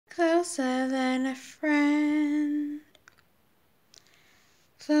closer than a friend,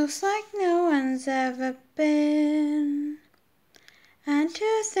 close like no one's ever been. And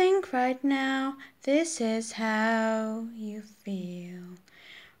to think right now, this is how you feel.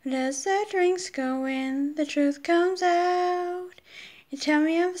 As the drinks go in, the truth comes out. You tell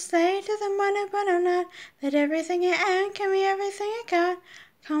me I'm a slave to the money, but I'm not. That everything I am can be everything I got.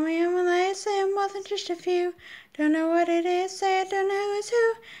 Call me on my life, say I'm more than just a few. Don't know what it is, say I don't know who's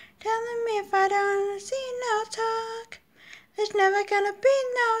who. Telling me if I don't see no talk, there's never gonna be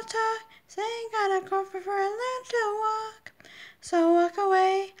no talk. Saying gotta go for a land to walk. So walk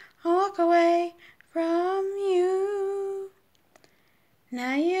away, I'll walk away from you.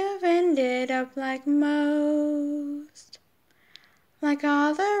 Now you've ended up like most, like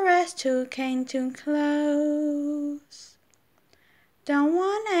all the rest who came too close. Don't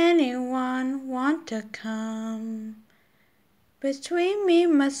want anyone want to come between me,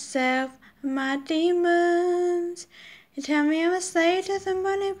 myself, and my demons. You tell me I'm a slave to the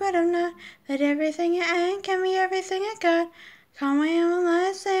money, but I'm not. That everything I am can be everything I got. Call me on my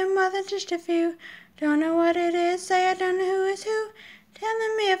life, say I'm more than just a few. Don't know what it is, say I don't know who is who.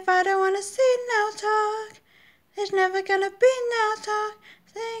 Telling me if I don't want to see no talk, there's never gonna be no talk.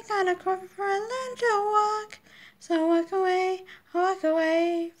 Saying gotta crawl for a land to walk. So walk away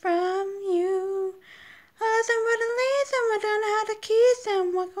from you. I listen but I leave them, I don't know how to keep them.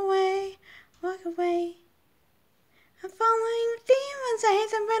 Walk away, walk away. I'm following demons, I hate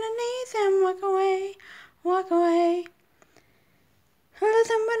them but I need them. Walk away, walk away. I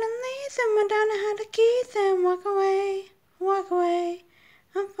listen but I leave them, I don't know how to keep them. Walk away, walk away.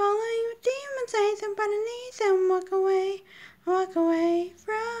 I'm following demons, I hate them but I need them. Walk away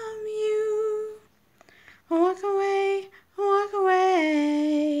from you. Walk away, walk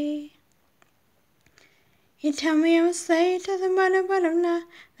away. You tell me I'm a slave to the money, but I'm not.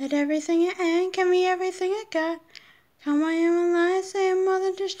 That everything I am can be everything I got. Call my own lies, say I'm more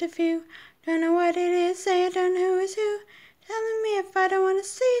than just a few. Don't know what it is, say I don't know who is who. Telling me if I don't want to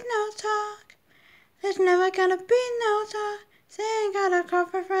see no talk, there's never gonna be no talk. Saying gotta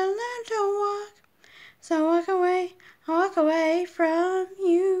cover for a land to walk. So walk away from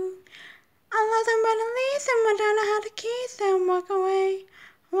you. I love them but I leave them, I don't know how to keep them. Walk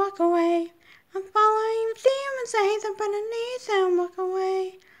away. I'm following demons, I hate them but I need them. Walk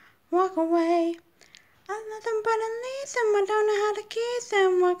away. I love them but I leave them, I don't know how to keep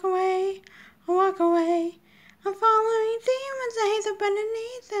them. Walk away. I'm following demons, I hate them but I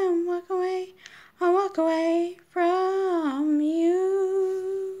need them. Walk away from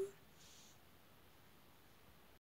you.